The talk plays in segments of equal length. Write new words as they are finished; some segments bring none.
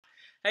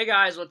Hey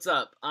guys, what's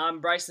up? I'm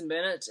Bryson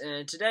Bennett,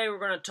 and today we're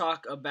going to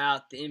talk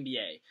about the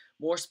NBA.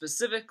 More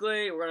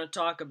specifically, we're going to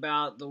talk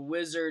about the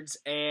Wizards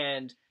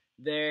and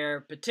their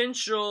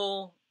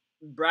potential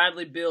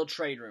Bradley Beal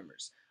trade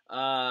rumors.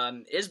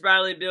 Is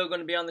Bradley Beal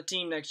going to be on the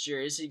team next year?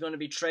 Is he going to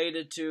be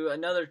traded to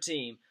another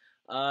team?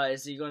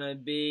 Is he going to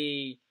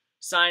be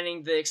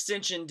signing the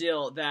extension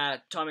deal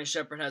that Tommy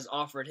Shepard has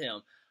offered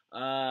him?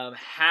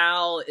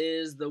 How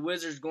is the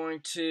Wizards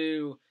going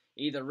to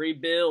either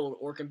rebuild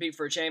or compete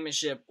for a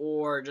championship,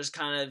 or just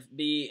kind of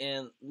be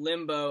in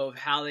limbo of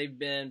how they've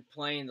been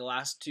playing the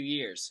last 2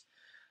 years?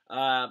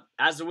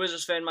 As a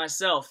Wizards fan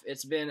myself,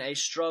 it's been a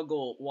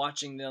struggle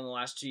watching them the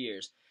last 2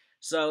 years.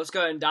 So let's go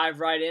ahead and dive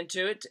right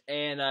into it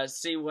and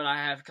see what I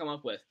have come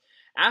up with.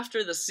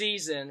 After the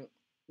season,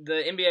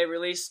 the NBA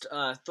released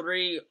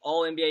 3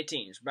 All-NBA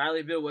teams.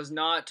 Bradley Beal was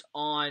not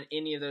on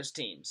any of those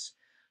teams.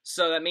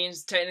 So that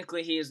means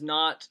technically he is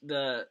not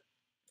the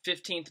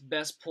 15th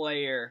best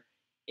player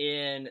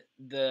in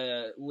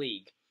the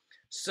league.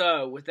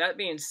 So, with that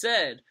being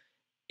said,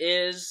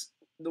 is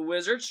the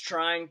Wizards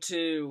trying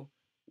to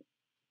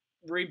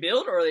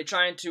rebuild, or are they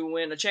trying to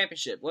win a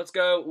championship? Let's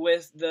go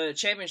with the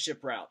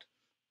championship route.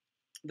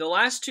 The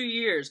last 2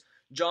 years,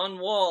 John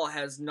Wall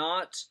has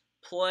not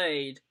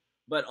played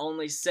but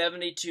only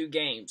 72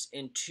 games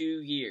in 2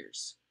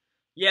 years.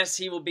 Yes,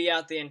 he will be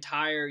out the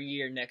entire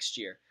year next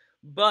year.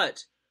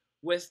 But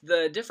with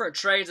the different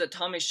trades that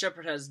Tommy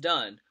Shepard has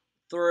done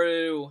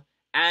through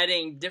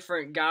adding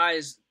different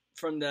guys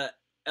from the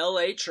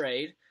LA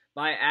trade,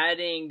 by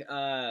adding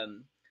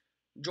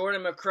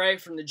Jordan McRae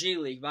from the G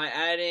League, by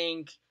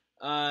adding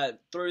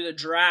through the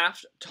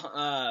draft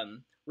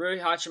Rui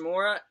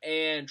Hachimura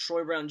and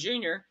Troy Brown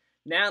Jr.,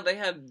 now they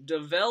have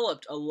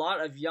developed a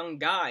lot of young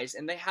guys,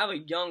 and they have a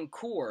young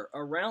core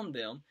around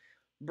them.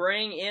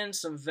 Bring in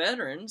some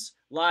veterans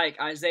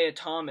like Isaiah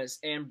Thomas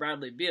and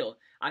Bradley Beal.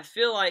 I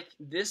feel like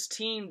this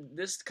team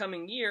this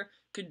coming year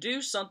could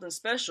do something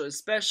special,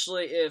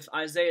 especially if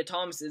Isaiah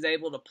Thomas is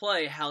able to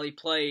play how he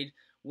played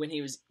when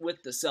he was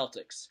with the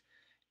Celtics.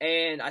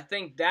 And I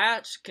think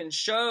that can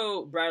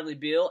show Bradley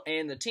Beal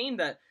and the team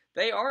that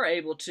they are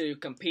able to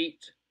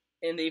compete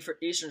in the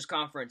Eastern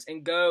Conference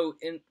and go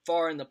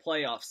far in the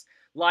playoffs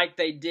like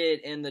they did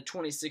in the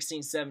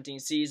 2016-17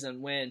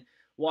 season when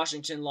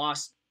Washington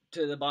lost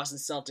to the Boston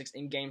Celtics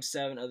in Game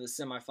 7 of the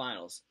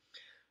semifinals.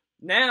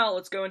 Now,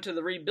 let's go into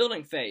the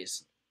rebuilding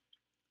phase.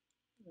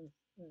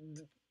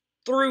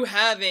 Through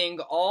having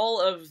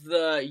all of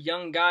the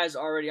young guys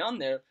already on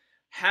there,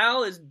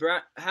 how is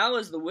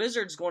the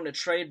Wizards going to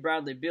trade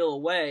Bradley Beal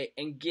away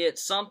and get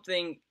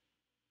something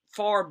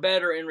far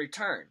better in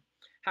return?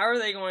 How are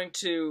they going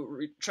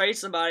to trade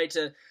somebody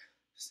to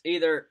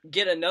either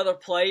get another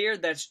player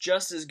that's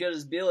just as good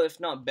as Beal, if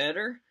not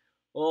better?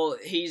 Well,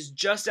 he's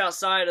just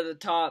outside of the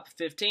top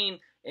 15.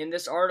 In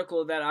this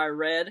article that I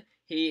read,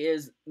 he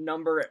is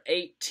number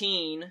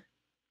 18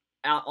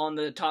 out on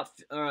the top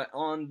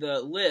on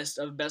the list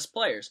of best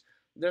players.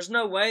 There's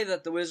no way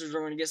that the Wizards are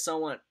going to get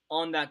someone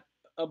on that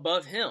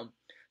above him.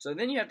 So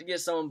then you have to get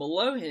someone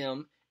below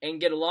him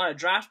and get a lot of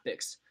draft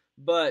picks.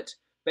 But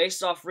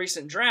based off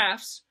recent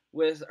drafts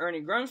with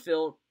Ernie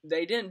Grunfeld,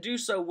 they didn't do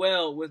so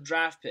well with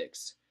draft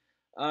picks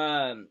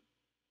and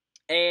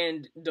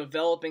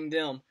developing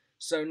them.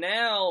 So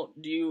now,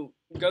 do you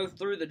go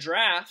through the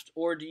draft,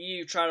 or do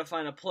you try to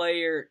find a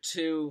player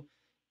to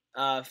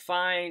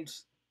find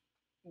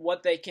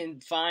what they can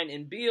find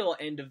in Beal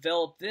and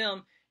develop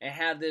them and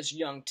have this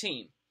young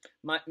team?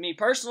 Me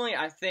personally,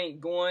 I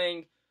think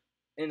going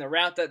in the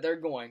route that they're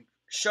going,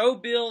 show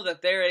Beal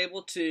that they're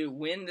able to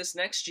win this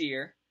next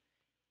year,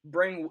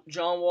 bring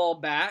John Wall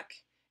back,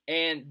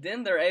 and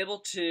then they're able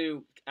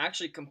to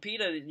actually compete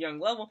at a young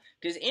level.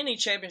 Because any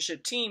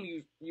championship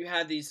team, you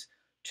have these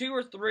 2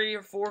 or 3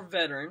 or 4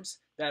 veterans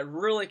that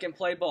really can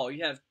play ball.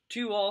 You have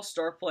 2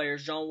 all-star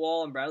players, John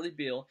Wall and Bradley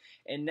Beal,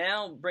 and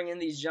now bringing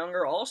these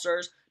younger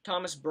all-stars,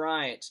 Thomas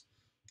Bryant,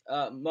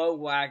 Mo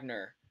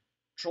Wagner,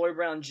 Troy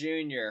Brown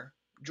Jr.,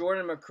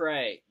 Jordan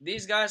McRae.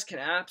 These guys can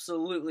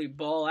absolutely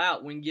ball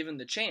out when given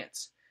the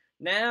chance.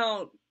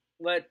 Now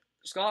let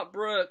Scott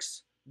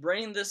Brooks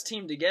bring this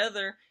team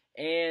together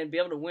and be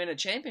able to win a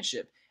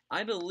championship.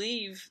 I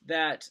believe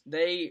that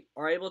they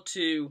are able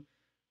to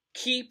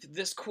keep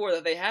this core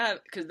that they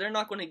have, because they're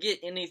not going to get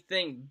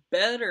anything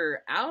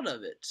better out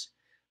of it.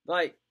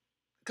 Like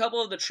a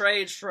couple of the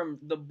trades from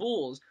the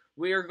Bulls,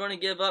 we are going to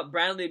give up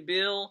Bradley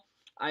Beal,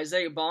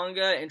 Isaiah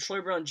Bonga, and Troy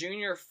Brown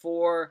Jr.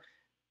 for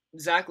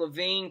Zach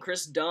LaVine,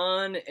 Chris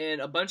Dunn, and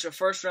a bunch of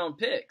first-round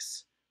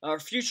picks, or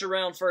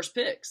future-round first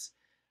picks.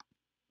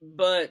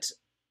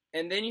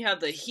 And then you have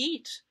the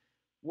Heat,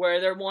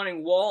 where they're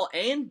wanting Wall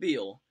and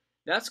Beal.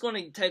 That's going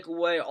to take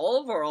away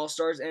all of our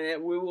all-stars,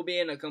 and we will be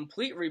in a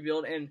complete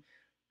rebuild. And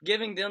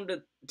giving them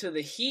to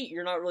the Heat,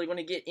 you're not really going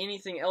to get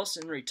anything else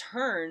in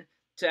return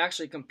to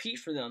actually compete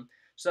for them.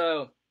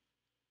 So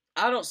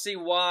I don't see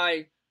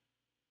why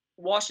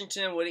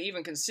Washington would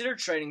even consider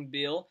trading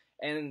Beal.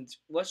 And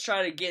let's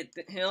try to get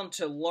him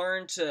to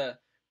learn to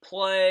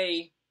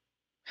play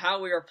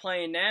how we are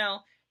playing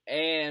now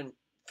and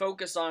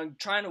focus on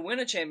trying to win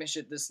a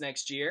championship this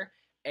next year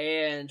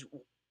and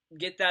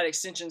get that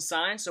extension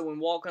signed. So when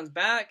Walt comes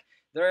back,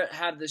 they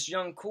have this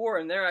young core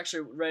and they're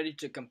actually ready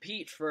to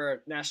compete for a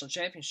national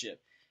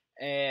championship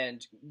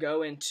and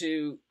go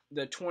into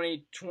the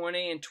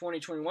 2020 and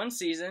 2021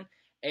 season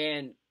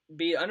and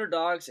be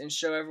underdogs and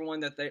show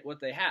everyone that what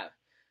they have.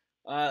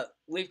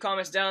 Leave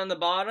comments down in the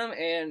bottom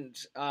and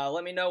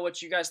let me know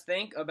what you guys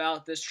think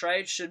about this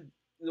trade. Should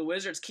the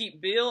Wizards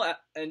keep Beal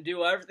and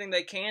do everything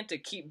they can to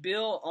keep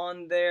Beal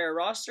on their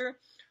roster,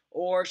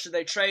 or should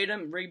they trade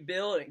him,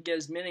 rebuild, and get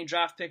as many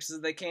draft picks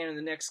as they can in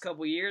the next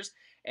couple years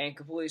and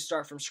completely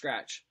start from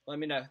scratch? Let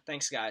me know.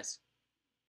 Thanks, guys.